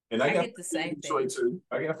 And I I got get the family in same Detroit thing. too.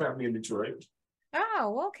 I got family in Detroit.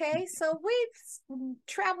 Oh, okay. So we've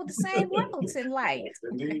traveled the same roads in life. Yes,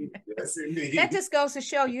 indeed. Yes, That indeed. just goes to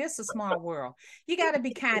show you it's a small world. You got to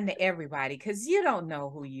be kind to everybody, because you don't know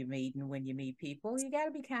who you're meeting when you meet people. You got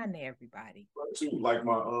to be kind to everybody. Too, like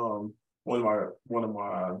my one of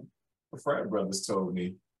my frat brothers told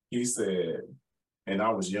me. he said, and I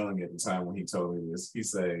was young at the time when he told me this, he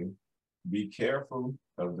said, be careful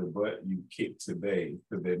of the butt you kick today,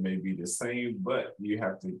 because there may be the same butt you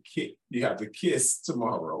have to kiss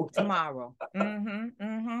tomorrow. Tomorrow.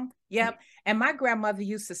 Yep. And my grandmother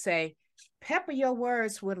used to say, pepper your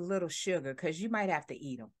words with a little sugar because you might have to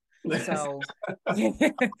eat them. So, you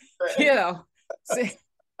know,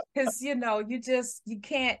 because, you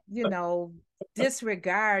can't,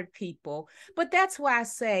 disregard people. But that's why I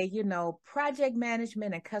say, project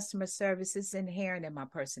management and customer service is inherent in my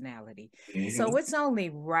personality. Mm-hmm. So it's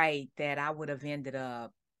only right that I would have ended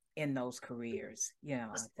up in those careers.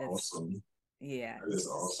 That's awesome. Yeah. That is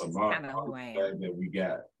awesome. I'm glad that we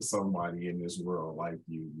got somebody in this world like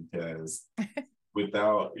you, because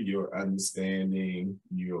without your understanding,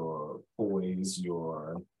 your poise,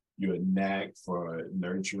 your knack for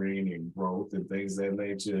nurturing and growth and things of that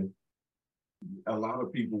nature, a lot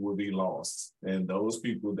of people will be lost. And those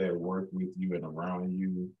people that work with you and around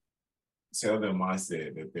you, tell them I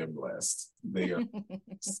said that they're blessed. They are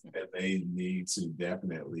that they need to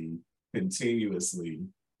definitely continuously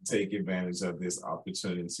take advantage of this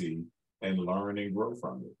opportunity and learn and grow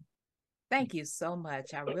from it. Thank you so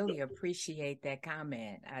much. I really appreciate that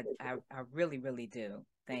comment. I really, really do.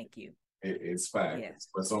 Thank you. It's fact. Yes. It's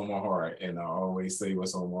what's on my heart, and I always say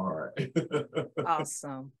what's on my heart.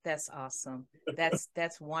 Awesome. That's awesome.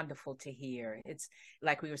 That's wonderful to hear. It's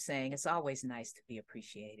like we were saying, it's always nice to be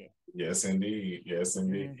appreciated. Yes, indeed. Yes,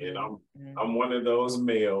 indeed. And I'm one of those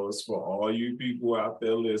males, for all you people out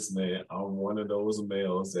there listening, I'm one of those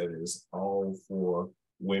males that is all for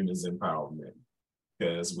women's empowerment.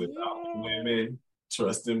 Because without women,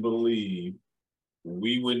 trust and believe,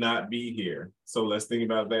 we would not be here. So let's think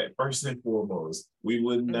about that first and foremost. We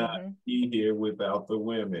would not be here without the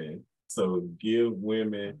women. So give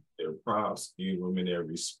women their props, give women their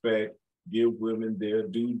respect, give women their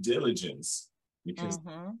due diligence, because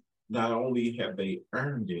not only have they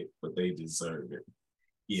earned it, but they deserve it.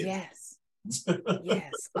 Yes.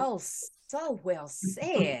 Yes. Oh, so well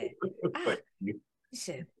said. You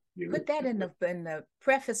should put that in the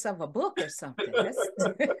preface of a book or something.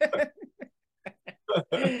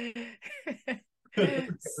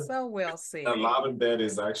 So well said. A lot of that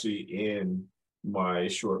is actually in my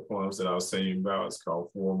short poems that I was saying about. It's called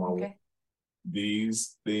For My Wife.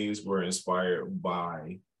 These things were inspired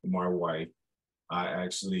by my wife. I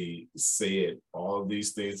actually said all of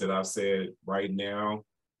these things that I've said right now.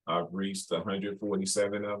 I've reached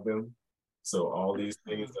 147 of them. So all these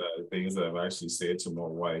things are things that I've actually said to my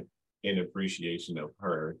wife in appreciation of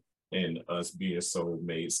her and us being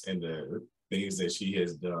soulmates, and the things that she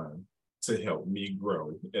has done to help me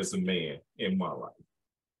grow as a man in my life.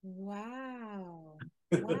 Wow.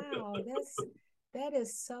 Wow. That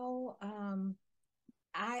is so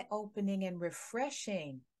eye-opening and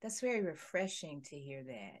refreshing. That's very refreshing to hear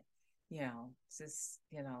that. Because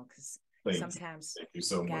sometimes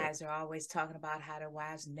guys are always talking about how their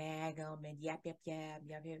wives nag them and yap.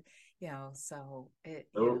 So if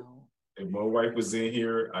my wife was in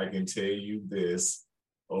here, I can tell you this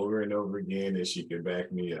over and over again, and she can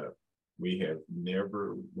back me up. We have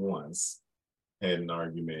never once had an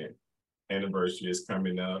argument. Anniversary is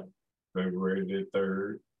coming up February the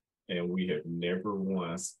 3rd, and we have never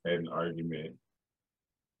once had an argument.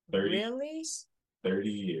 30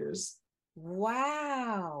 years.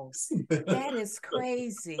 Wow. That is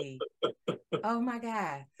crazy. Oh my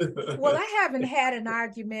God. Well, I haven't had an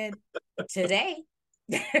argument today.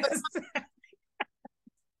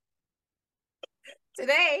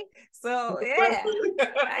 Today. So yeah.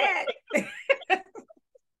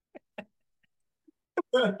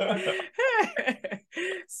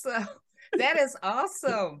 So that is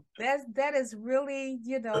awesome. That is really,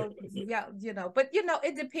 but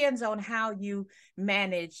it depends on how you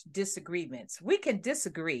manage disagreements. We can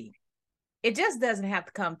disagree. It just doesn't have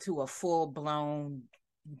to come to a full-blown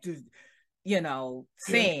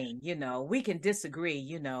thing. We can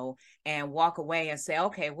disagree, and walk away and say,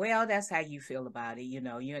 okay, well, that's how you feel about it.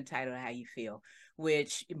 You're entitled to how you feel,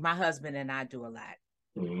 which my husband and I do a lot.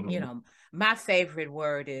 My favorite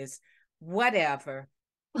word is whatever.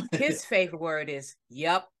 His favorite word is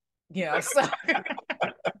yep.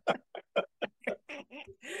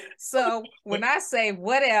 So when I say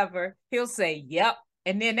whatever, he'll say yep,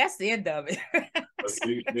 and then that's the end of it.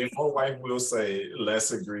 Then my wife will say,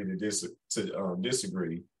 let's agree to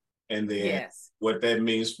disagree. And then what that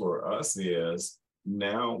means for us is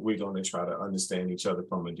now we're going to try to understand each other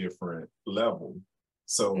from a different level.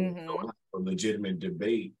 So a legitimate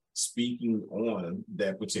debate speaking on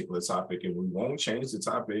that particular topic, and we won't change the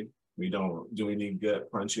topic. We don't do any gut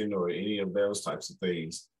punching or any of those types of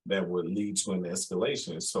things that would lead to an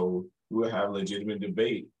escalation. So we'll have legitimate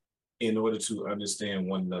debate in order to understand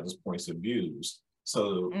one another's points of views.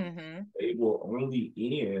 So it will only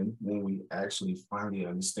end when we actually finally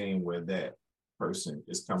understand where that person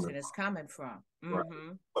is coming from. Right.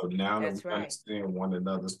 So now that we understand one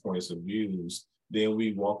another's points of views, then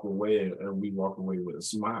we walk away with a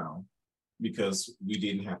smile because we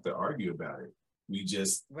didn't have to argue about it. We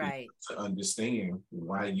just to understand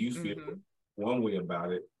why you feel one way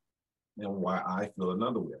about it and why I feel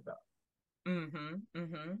another way about it.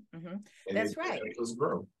 That's right. It was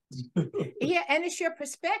grow. Yeah, and it's your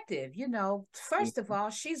perspective. First of all,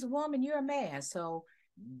 she's a woman, you're a man, so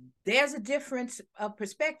there's a difference of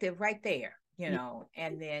perspective right there.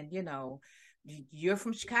 And then you're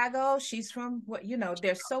from Chicago, she's from what,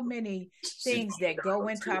 there's so many things that go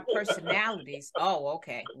into our personalities. Oh,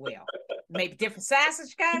 okay, well, maybe different sides of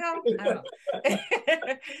Chicago, I don't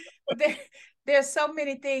know. There's so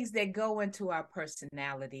many things that go into our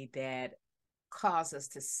personality that cause us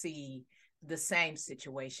to see the same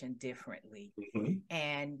situation differently.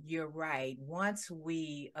 And you're right, once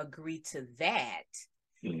we agree to that,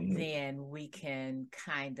 then we can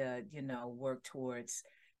kind of work towards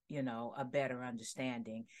a better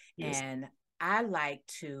understanding. And I like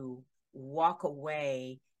to walk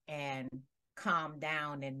away and calm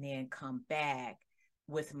down and then come back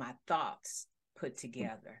with my thoughts put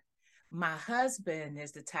together. My husband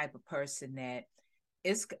is the type of person that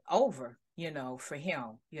it's over, for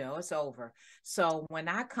him, it's over. So when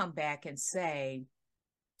I come back and say,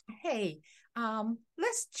 hey,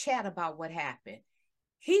 let's chat about what happened,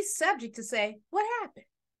 he's subject to say, what happened?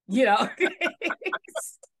 He's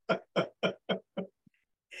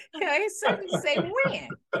subject to say, when?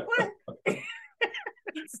 What?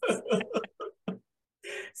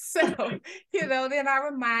 So, then I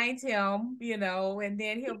remind him, and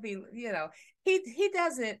then he'll be, he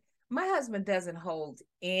doesn't, my husband doesn't hold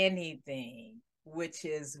anything, which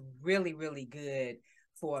is really, really good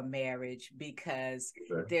for a marriage, because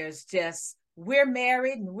there's just, we're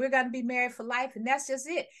married and we're going to be married for life, and that's just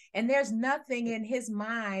it. And there's nothing in his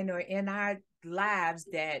mind or in our lives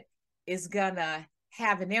that is going to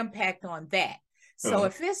have an impact on that. So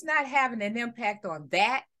if it's not having an impact on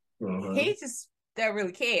that, he just don't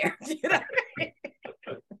really care.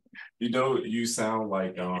 You sound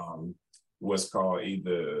like what's called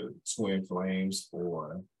either twin flames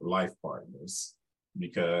or life partners,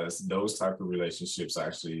 because those type of relationships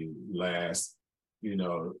actually last,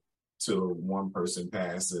 till one person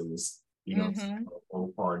passes,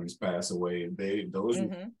 both parties pass away. Those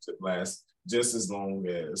last just as long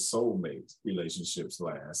as soulmate relationships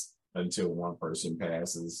last until one person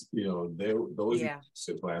passes. Those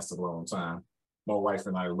relationships last a long time. My wife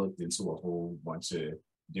and I looked into a whole bunch of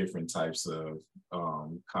different types of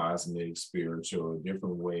cosmic, spiritual,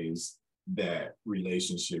 different ways that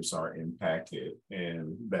relationships are impacted,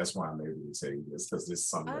 and that's why I'm able to tell you this, because it's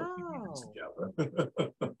something that we do together.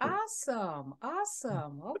 Awesome.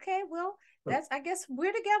 Okay, well, I guess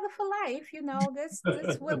we're together for life. That's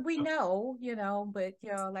what we know. But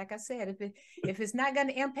like I said, if it's not going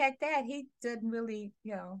to impact that, he doesn't really,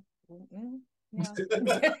 I'm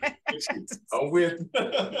with.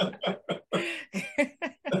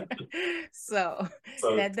 So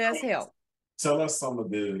that does help. Tell us some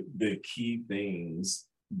of the key things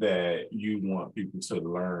that you want people to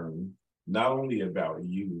learn, not only about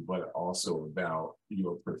you, but also about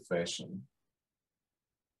your profession.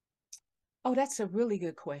 Oh, that's a really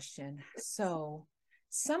good question. So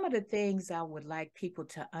some of the things I would like people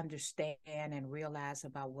to understand and realize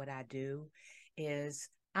about what I do is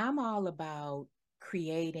I'm all about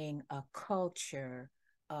creating a culture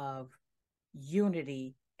of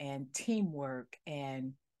unity and teamwork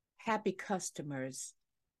and happy customers,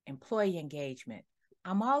 employee engagement.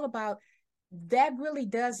 I'm all about that. Really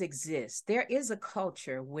does exist. There is a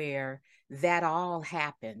culture where that all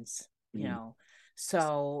happens,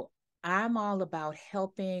 So I'm all about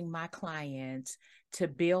helping my clients to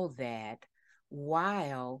build that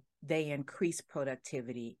while they increase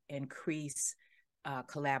productivity, increase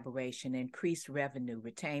collaboration, increase revenue,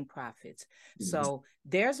 retain profits. So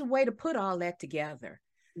there's a way to put all that together.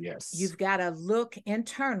 Yes. You've got to look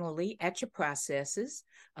internally at your processes.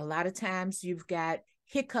 A lot of times you've got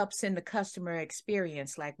hiccups in the customer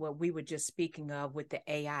experience, like what we were just speaking of with the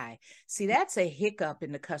AI. See, that's a hiccup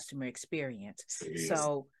in the customer experience.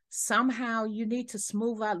 So somehow you need to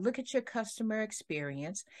smooth out, look at your customer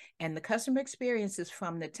experience, and the customer experience is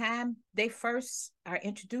from the time they first are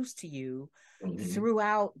introduced to you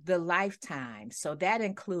throughout the lifetime. So that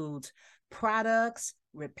includes products,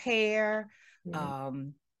 repair,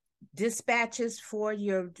 dispatches for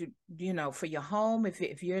your, for your home,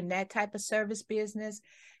 if you're in that type of service business,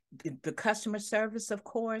 the customer service, of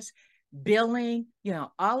course, billing,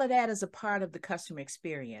 all of that is a part of the customer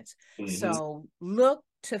experience. So look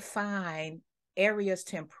to find areas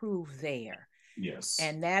to improve there. Yes.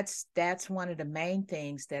 And that's one of the main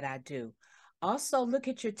things that I do. Also, look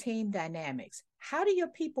at your team dynamics. How do your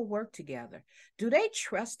people work together? Do they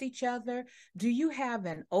trust each other? Do you have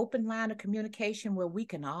an open line of communication where we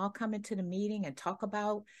can all come into the meeting and talk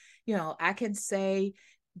about, I can say,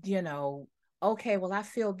 okay, well, I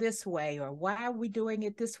feel this way, or why are we doing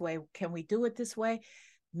it this way? Can we do it this way?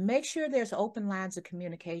 Make sure there's open lines of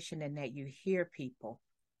communication and that you hear people.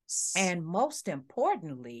 And most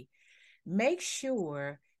importantly, make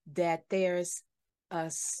sure that there's a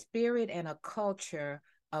spirit and a culture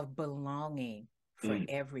of belonging for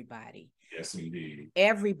everybody. Yes, indeed.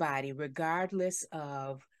 Everybody, regardless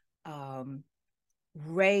of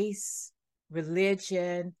race,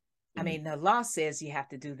 religion. I mean, the law says you have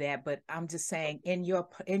to do that, but I'm just saying in your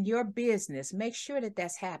business, make sure that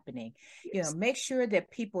that's happening. Yes. Make sure that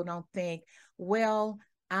people don't think, well,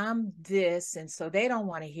 I'm this, and so they don't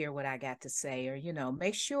want to hear what I got to say, or,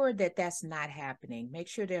 make sure that that's not happening. Make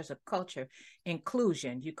sure there's a culture,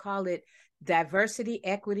 inclusion. You call it diversity,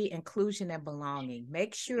 equity, inclusion, and belonging.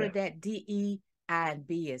 Make sure that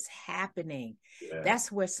DEI&B is happening. Yeah. That's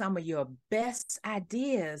where some of your best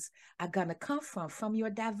ideas are going to come from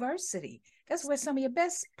your diversity. That's where some of your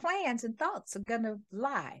best plans and thoughts are going to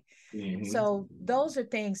lie. So those are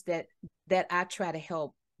things that I try to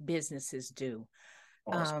help businesses do.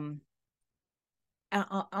 Awesome.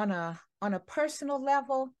 On a personal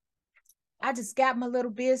level, I just got my little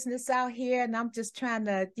business out here, and I'm just trying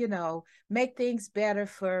to, make things better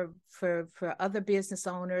for other business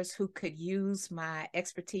owners who could use my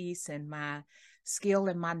expertise and my skill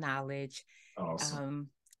and my knowledge. Awesome.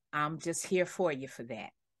 I'm just here for you for that.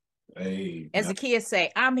 Hey, as the kids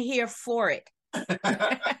say, I'm here for it.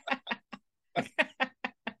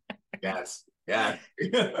 Yes. Yeah.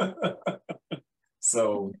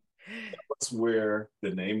 So that's where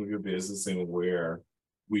the name of your business and where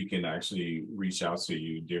we can actually reach out to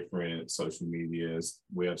you, different social medias,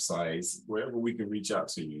 websites, wherever we can reach out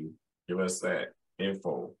to you. Give us that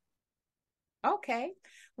info. Okay.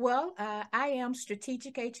 Well, I am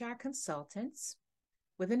Strategic HR Consultants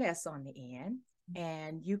with an S on the end,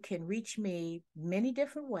 and you can reach me many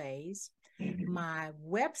different ways. My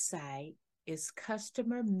website is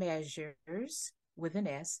customermeasures with an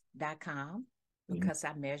S.com, because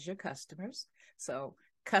I measure customers. So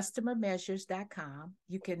customermeasures.com.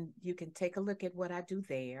 You can take a look at what I do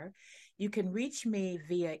there. You can reach me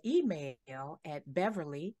via email at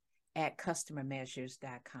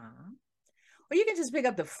beverly@customermeasures.com. Or you can just pick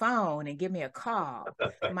up the phone and give me a call.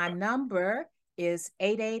 My number is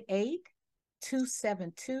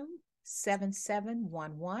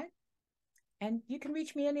 888-272-7711. And you can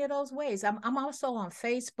reach me any of those ways. I'm also on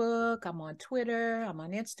Facebook, I'm on Twitter, I'm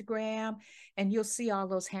on Instagram, and you'll see all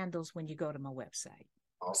those handles when you go to my website.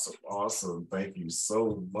 Awesome, awesome. Thank you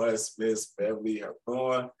so much, Miss Beverly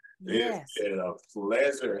Hawthorne. Yes. It's been a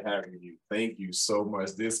pleasure having you. Thank you so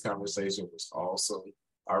much. This conversation was awesome.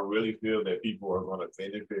 I really feel that people are going to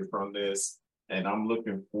benefit from this, and I'm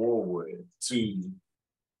looking forward to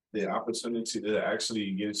the opportunity to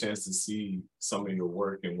actually get a chance to see some of your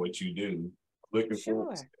work and what you do. Looking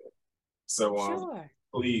forward to it. So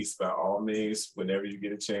please, by all means, whenever you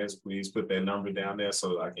get a chance, please put that number down there so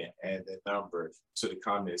that I can add that number to the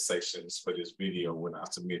comment sections for this video when I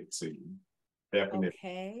submit it to you. Definitely.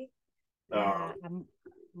 Okay. I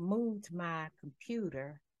moved my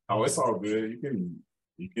computer. Oh, it's all good.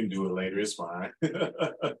 You can do it later. It's fine.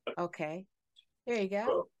 Okay. There you go.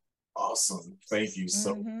 Well, awesome. Thank you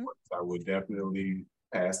so much. I will definitely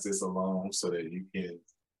pass this along so that you can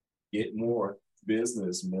get more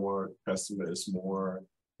business, more customers, more,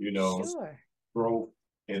 growth,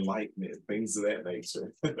 enlightenment, things of that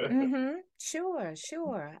nature. Sure.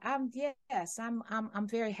 I'm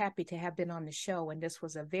very happy to have been on the show, and this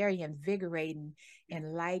was a very invigorating,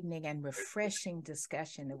 enlightening, and refreshing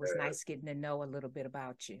discussion. It was nice getting to know a little bit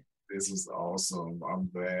about you. This was awesome. I'm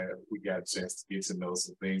glad we got a chance to get to know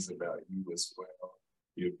some things about you as well.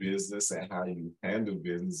 Your business and how you handle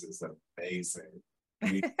business is amazing.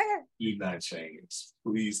 Please do not change.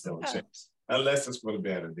 Please don't change. Unless it's for the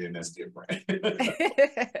better, then that's different.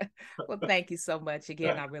 Well, thank you so much.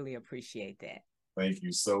 Again, I really appreciate that. Thank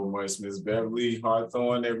you so much, Ms. Beverly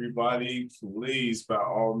Hawthorne, everybody. Please, by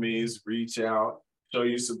all means, reach out, show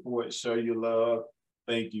your support, show your love.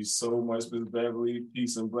 Thank you so much, Ms. Beverly.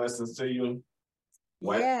 Peace and blessings to you.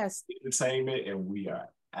 Yes. Entertainment, and we are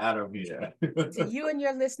out of here. To you and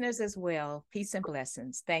your listeners as well, peace and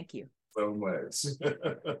blessings. Thank you So much.